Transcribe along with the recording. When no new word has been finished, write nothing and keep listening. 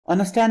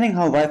Understanding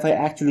how Wi-Fi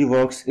actually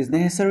works is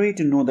necessary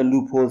to know the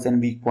loopholes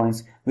and weak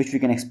points which we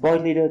can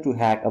exploit later to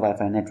hack a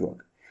Wi-Fi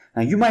network.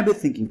 Now you might be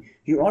thinking,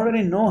 you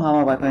already know how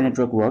a Wi-Fi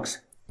network works.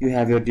 You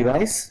have your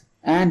device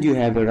and you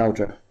have your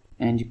router,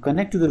 and you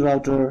connect to the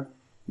router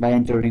by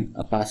entering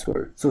a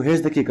password. So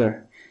here's the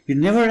kicker. You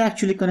never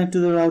actually connect to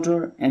the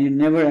router, and you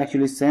never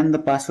actually send the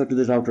password to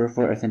the router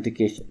for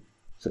authentication.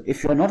 So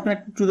if you are not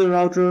connected to the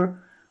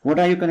router, what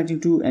are you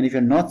connecting to? And if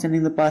you're not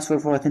sending the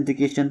password for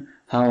authentication,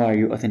 how are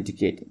you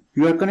authenticating?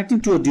 You are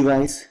connecting to a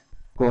device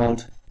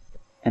called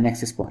an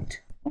access point.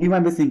 You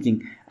might be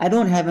thinking, I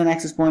don't have an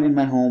access point in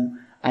my home.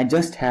 I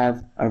just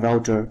have a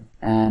router,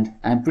 and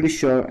I'm pretty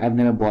sure I've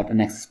never bought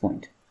an access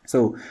point.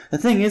 So the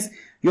thing is,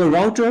 your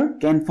router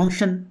can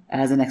function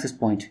as an access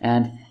point,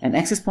 and an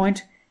access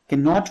point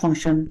cannot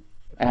function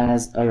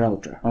as a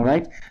router.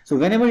 Alright, so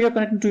whenever you're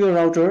connecting to your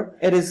router,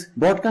 it is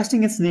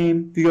broadcasting its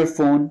name to your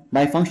phone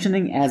by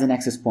functioning as an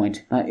access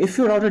point. Now if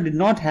your router did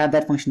not have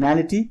that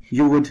functionality,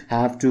 you would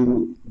have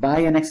to buy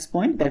an access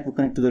point that would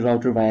connect to the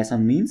router via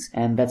some means,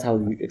 and that's how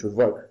it would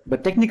work.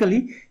 But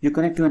technically, you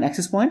connect to an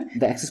access point,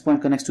 the access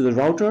point connects to the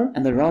router,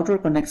 and the router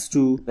connects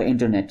to the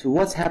internet. So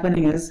what's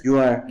happening is, you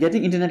are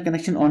getting internet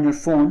connection on your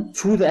phone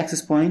through the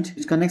access point,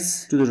 which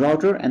connects to the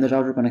router, and the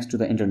router connects to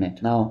the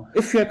internet. Now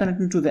if you are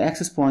connecting to the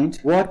access point,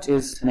 what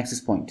is an access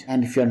point?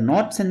 And if you are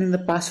not sending the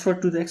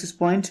password to the access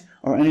point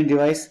or any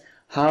device,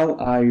 how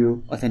are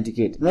you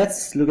authenticate?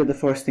 Let's look at the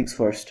first things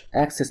first.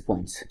 Access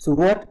points. So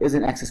what is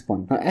an access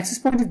point? Now access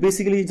point is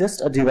basically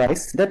just a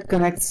device that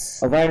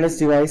connects a wireless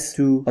device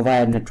to a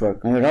wired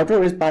network. Now your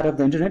router is part of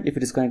the internet if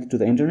it is connected to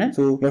the internet.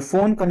 So your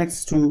phone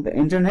connects to the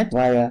internet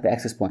via the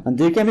access point. And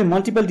there can be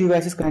multiple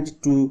devices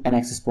connected to an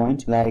access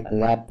point, like a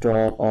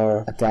laptop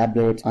or a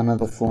tablet,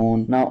 another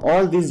phone. Now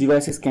all these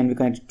devices can be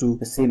connected to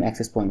the same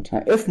access point.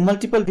 Now if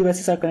multiple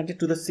devices are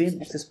connected to the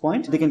same access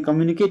point, they can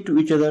communicate to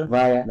each other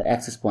via the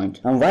access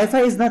point. Now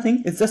Wi-Fi is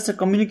nothing, it's just a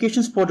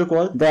communications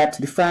protocol that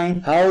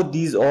defines how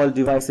these all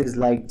devices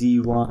like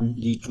D1,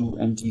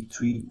 D2 and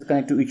D3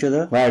 connect to each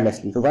other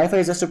wirelessly. So Wi-Fi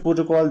is just a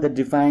protocol that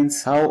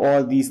defines how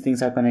all these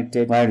things are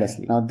connected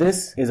wirelessly. Now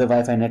this is a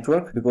Wi-Fi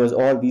network because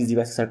all these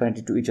devices are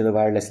connected to each other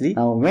wirelessly.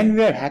 Now when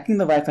we are hacking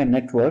the Wi-Fi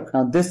network,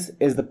 now this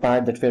is the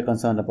part that we are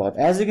concerned about.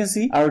 As you can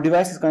see, our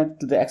device is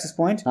connected to the access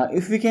point. Now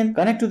if we can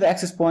connect to the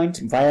access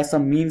point via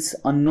some means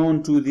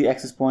unknown to the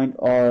access point,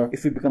 or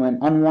if we become an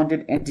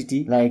unwanted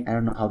entity, like I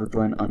don't know how to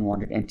draw an unwanted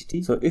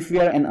entity. So if we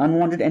are an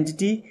unwanted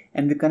entity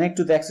and we connect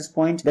to the access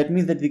point, that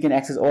means that we can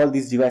access all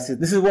these devices.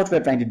 This is what we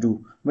are trying to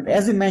do. But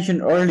as we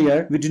mentioned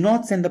earlier, we do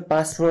not send the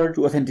password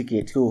to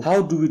authenticate. So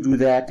how do we do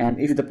that? And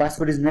if the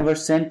password is never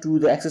sent to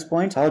the access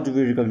point, how do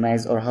we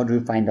recognize or how do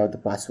we find out the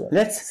password?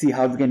 Let's see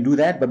how we can do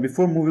that. But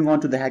before moving on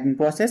to the hacking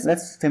process,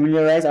 let's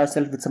familiarize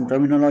ourselves with some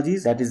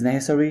terminologies that is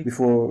necessary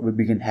before we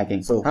begin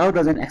hacking. So how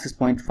does an access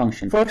point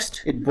function?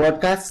 First, it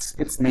broadcasts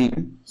its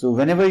name. So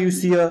whenever you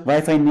see a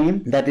Wi-Fi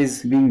name that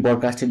is being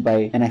broadcasted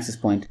by an access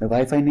point, the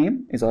Wi-Fi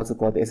name is also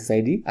called the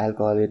SSID. I'll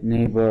call it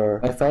neighbor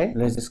Wi-Fi.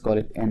 Let's just call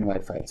it N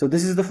Wi-Fi. So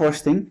this is the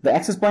first thing. The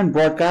access point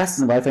broadcasts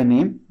the Wi-Fi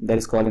name that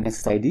is called an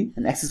SSID.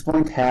 An access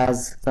point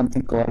has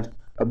something called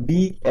a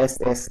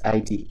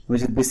BSSID,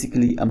 which is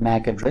basically a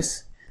MAC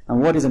address.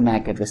 And what is a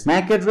MAC address?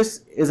 MAC address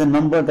is a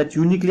number that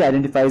uniquely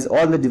identifies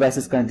all the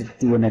devices connected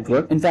to a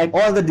network. In fact,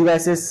 all the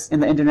devices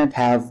in the internet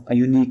have a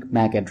unique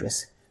MAC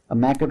address. A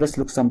MAC address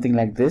looks something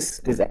like this.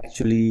 It is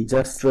actually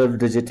just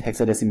 12-digit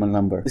hexadecimal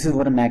number. This is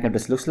what a MAC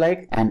address looks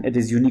like, and it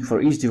is unique for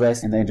each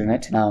device in the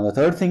internet. Now, the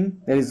third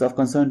thing that is of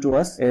concern to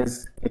us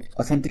is it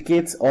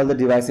authenticates all the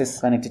devices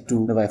connected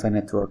to the Wi-Fi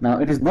network. Now,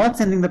 it is not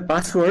sending the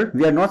password.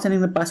 We are not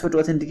sending the password to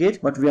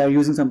authenticate, but we are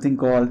using something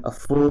called a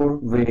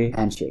four-way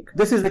handshake.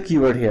 This is the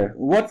keyword here.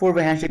 What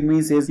four-way handshake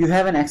means is you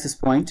have an access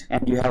point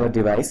and you have a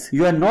device.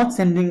 You are not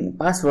sending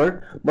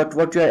password, but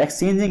what you are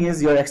exchanging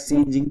is you are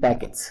exchanging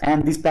packets,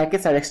 and these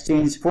packets are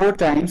exchanged 4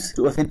 times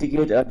to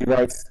authenticate a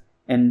device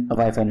in a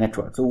Wi-Fi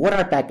network. So what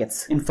are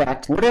packets? In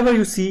fact, whatever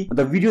you see,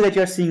 the video that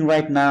you are seeing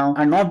right now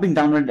are not being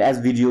downloaded as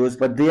videos,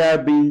 but they are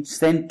being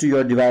sent to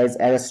your device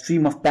as a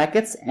stream of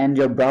packets, and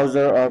your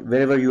browser or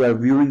wherever you are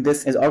viewing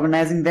this is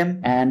organizing them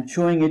and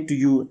showing it to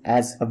you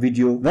as a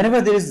video. Whenever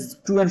there is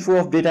to and fro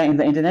of data in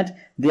the internet,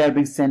 they are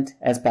being sent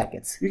as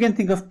packets. You can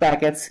think of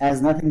packets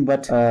as nothing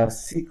but a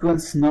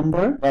sequence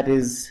number, that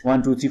is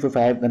 1, 2, 3, 4,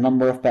 5, the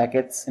number of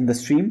packets in the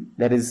stream,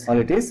 that is all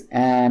it is,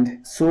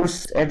 and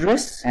source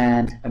address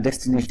and a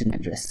destination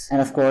address,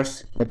 and of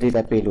course the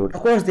data payload.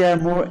 Of course there are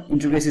more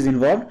intricacies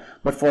involved,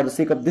 but for the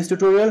sake of this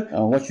tutorial,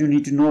 what you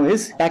need to know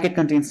is packet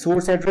contains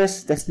source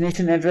address,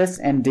 destination address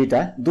and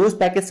data. Those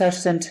packets are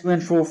sent to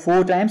and fro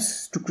 4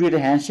 times to create a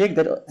handshake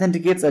that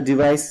authenticates a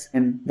device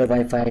in the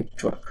Wi-Fi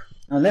network.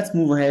 Now let's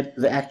move ahead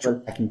to the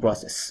actual hacking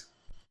process.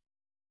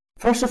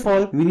 First of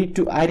all, we need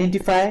to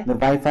identify the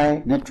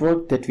Wi-Fi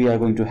network that we are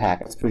going to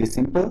hack. It's pretty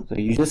simple. So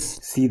you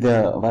just see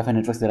the Wi-Fi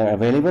networks that are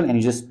available and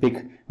you just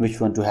pick which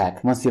one to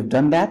hack. Once you've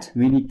done that,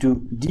 we need to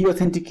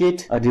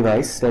deauthenticate a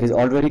device that is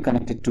already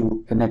connected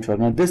to the network.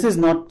 Now this is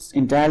not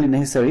entirely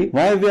necessary.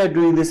 Why we are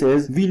doing this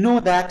is we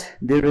know that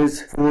there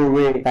is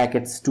four-way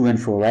packets to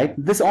and fro, right?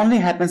 This only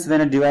happens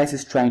when a device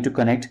is trying to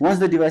connect. Once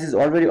the device is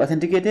already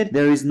authenticated,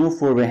 there is no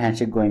four-way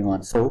handshake going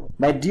on. So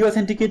by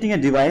deauthenticating a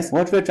device,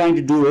 what we're trying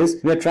to do is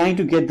we're trying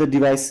to get the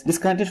device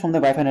disconnected from the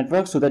Wi-Fi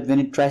network so that when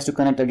it tries to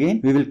connect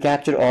again, we will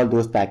capture all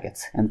those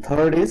packets. And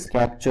third is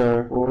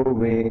capture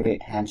four-way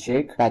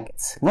handshake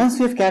packets. Once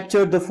we have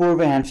captured the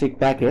four-way handshake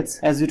packets,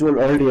 as we told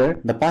earlier,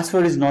 the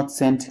password is not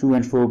sent to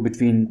and fro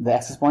between the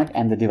access point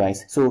and the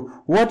device. So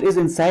what is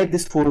inside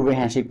this four-way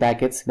handshake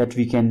packets that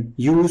we can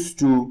use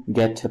to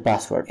get the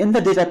password? In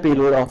the data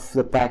payload of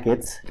the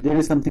packets, there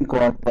is something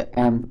called the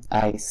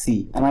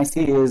MIC.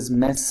 MIC is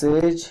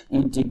Message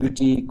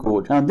Integrity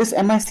Code. Now this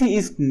MIC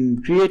is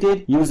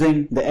created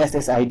using the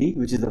SSID,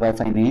 which is the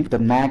Wi-Fi name, the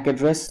MAC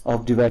address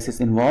of devices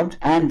involved,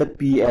 and the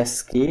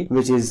PSK,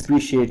 which is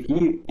pre-shared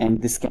key,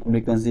 and this can be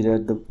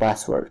considered the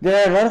password.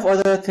 There are a lot of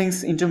other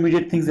things,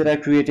 intermediate things that are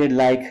created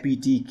like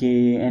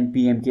PTK and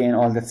PMK and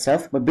all that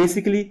stuff, but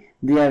basically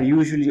they are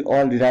usually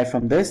all derived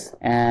from this,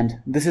 and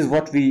this is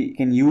what we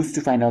can use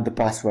to find out the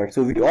password.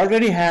 So we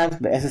already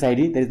have the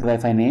SSID, that is the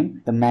Wi-Fi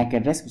name, the MAC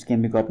address, which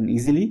can be gotten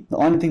easily. The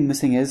only thing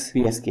missing is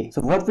PSK.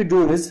 So what we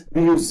do is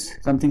we use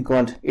something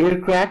called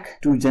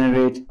aircrack to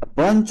generate a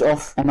bunch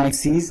of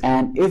MICs,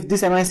 and if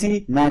this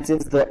MIC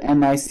matches the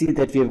MIC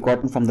that we have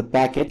gotten from the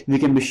packet, we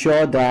can be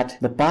sure that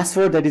the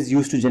password that is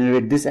used to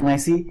generate this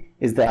MIC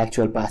is the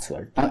actual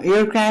password. Now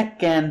aircrack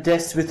can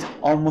test with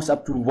almost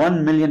up to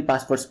 1 million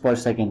passwords per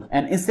second,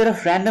 and instead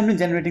of randomly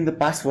generating the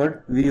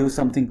password, we use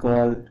something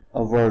called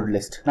a word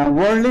list. Now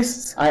word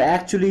lists are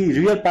actually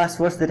real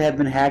passwords that have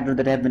been hacked or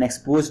that have been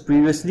exposed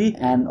previously,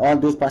 and all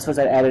those passwords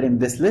are added in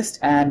this list,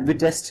 and we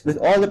test with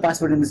all the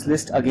password in this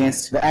list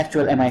against the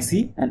actual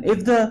MIC, and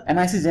if the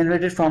MIC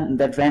generated from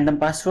that random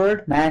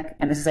password, MAC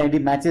and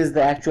SSID matches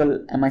the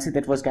actual MIC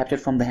that was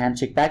captured from the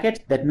handshake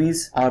packet, that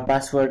means our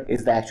password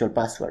is the actual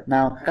password.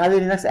 Now Kali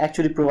Linux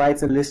actually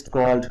provides a list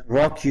called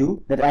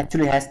RawQ that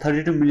actually has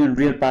 32 million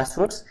real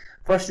passwords.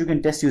 First, you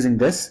can test using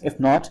this. If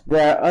not,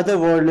 there are other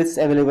word lists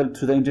available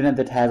through the internet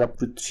that has up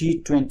to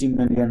 320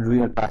 million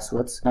real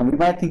passwords. Now we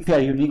might think we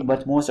are unique,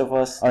 but most of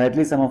us, or at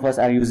least some of us,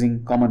 are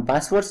using common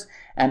passwords.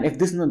 And if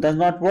this does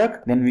not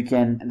work, then we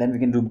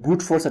can do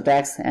brute force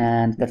attacks,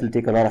 and that will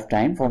take a lot of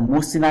time. For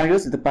most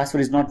scenarios, if the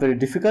password is not very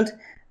difficult,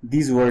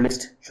 these word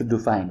lists should do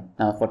fine.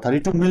 Now for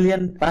 32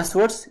 million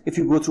passwords, if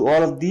you go through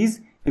all of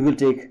these, it will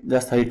take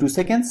just 32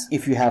 seconds.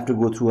 If you have to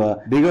go through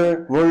a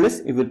bigger word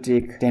list, it will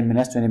take 10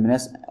 minutes, 20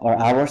 minutes, or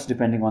hours,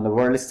 depending on the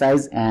word list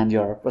size and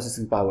your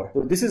processing power.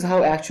 So this is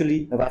how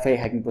actually the Wi-Fi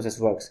hacking process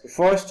works.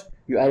 First,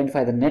 you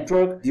identify the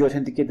network,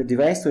 deauthenticate the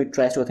device so it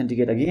tries to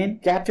authenticate again,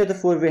 capture the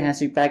four-way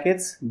handshake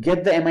packets,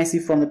 get the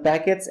MIC from the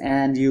packets,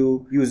 and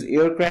you use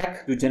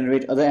aircrack to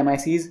generate other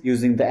MICs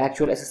using the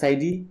actual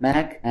SSID,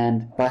 MAC,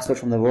 and password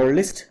from the word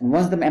list. And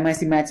once the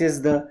MIC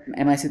matches the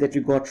MIC that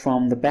we got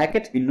from the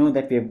packet, we know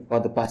that we have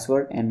got the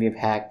password and we have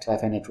hacked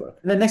Wi-Fi network.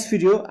 In the next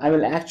video, I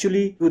will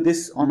actually do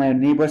this on my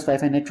neighbor's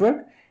Wi-Fi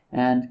network,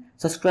 and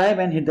subscribe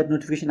and hit that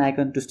notification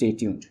icon to stay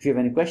tuned. If you have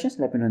any questions,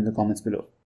 let me know in the comments below.